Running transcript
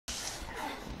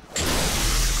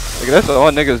Like that's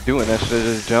all niggas doing. That shit,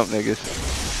 just jump niggas.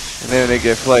 And then when they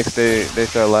get flexed, they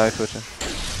start lag switching.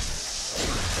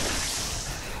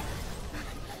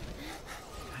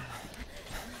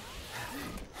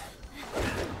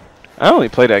 I only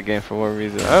play that game for one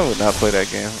reason. I would not play that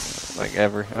game, like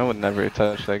ever. I would never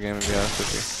touch that game, to be honest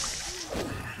with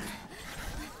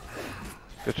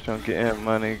you. Bitch don't get in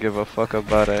money, give a fuck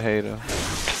about a hater.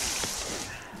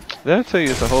 Did I tell you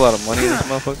it's a whole lot of money in this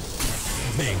motherfucker?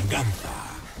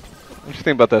 What you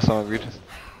think about that song, Regis?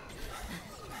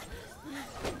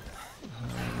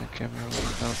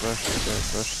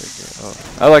 Oh,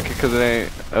 I like it because it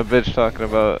ain't a bitch talking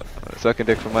about sucking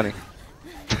dick for money.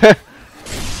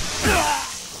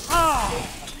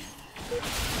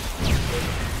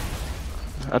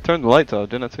 I turned the lights off,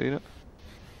 didn't I tell you that?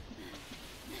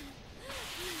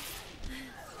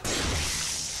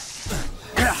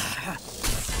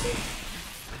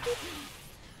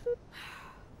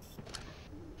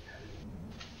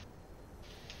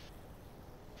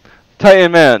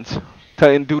 Titan Mans.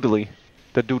 Titan Doodly.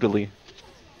 The Doodly.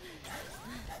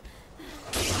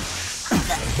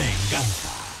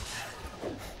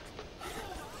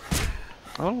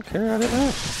 I don't care, I didn't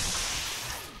ask.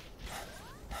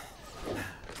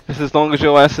 Just as long as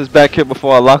your ass is back here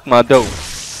before I lock my door.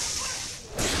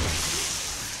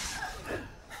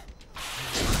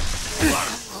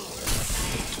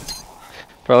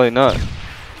 Probably not.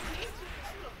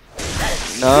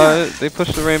 Nah, they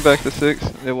pushed the rain back to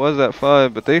 6. It was at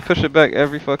 5, but they push it back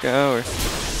every fucking hour.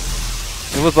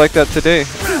 It was like that today,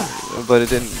 but it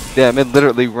didn't. Damn, it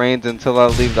literally rains until I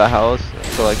leave the house,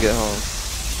 until I get home.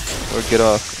 Or get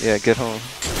off. Yeah, get home.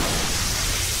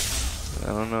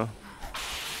 I don't know.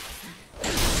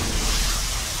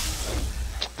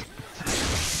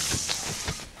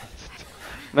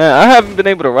 Man, I haven't been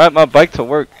able to ride my bike to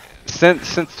work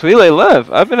since Twile left.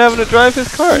 I've been having to drive his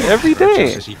car every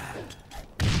day.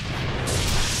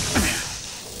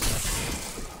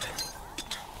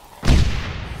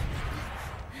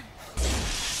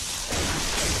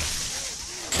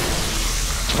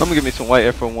 I'm gonna give me some white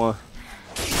Air Force 1.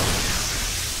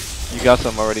 You got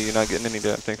some already, you're not getting any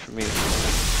damn thing from me.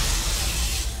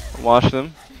 Wash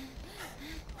them.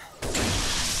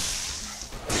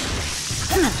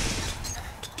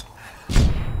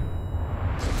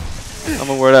 I'm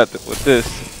gonna wear that with this.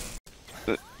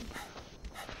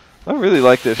 I really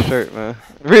like this shirt, man.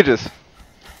 Regis,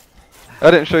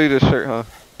 I didn't show you this shirt, huh?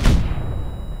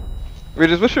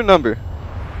 Regis, what's your number?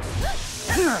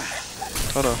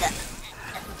 Hold on.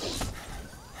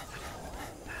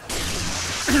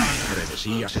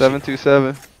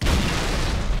 727.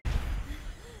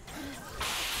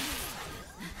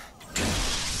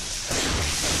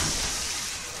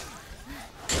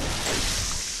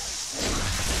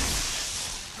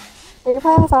 Are you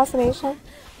playing Assassination?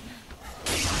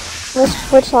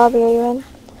 Which lobby are you in?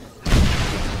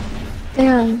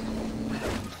 Damn.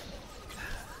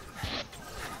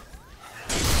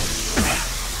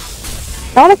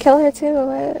 I wanna kill her too,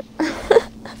 what?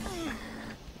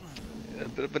 A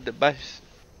bit of a device.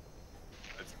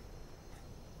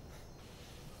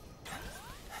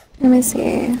 Let me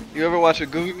see. You ever watch a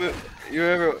Goofy movie? You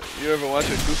ever watch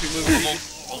a Goofy movie?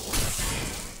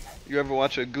 You ever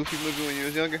watch a Goofy movie when you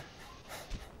was younger?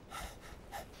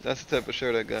 That's the type of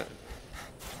shirt I got.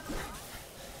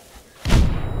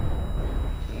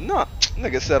 No,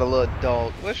 nigga said a little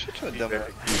dog. What shit you dumb?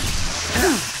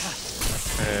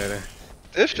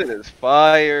 This shit is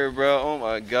fire, bro. Oh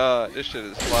my god, this shit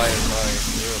is fire.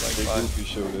 Like the fire. Goofy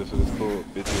show, that's what it's called,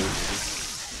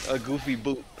 bitches. A Goofy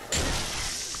boot.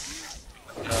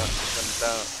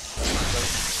 Down.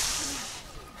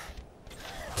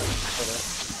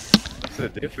 What's the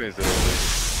difference though?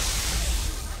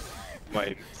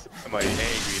 Somebody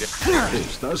angry.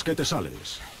 Estás que te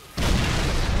sales.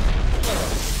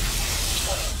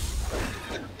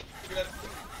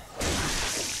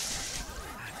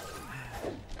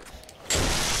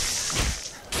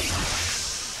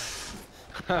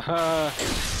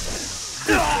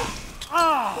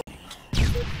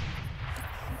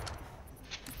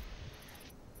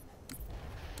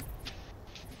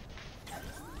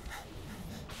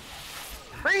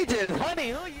 Regis, honey,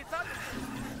 who are you talking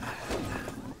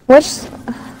Which?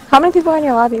 How many people are in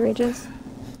your lobby, Regis? to?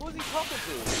 Who's he talking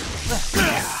to?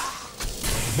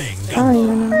 I don't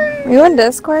even know. Are you in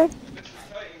Discord?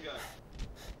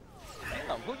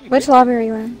 Which lobby are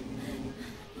you in?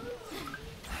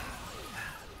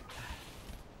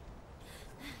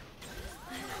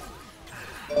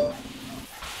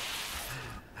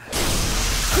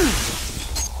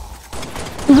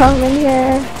 I'm in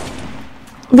here.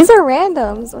 These are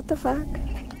randoms. What the fuck?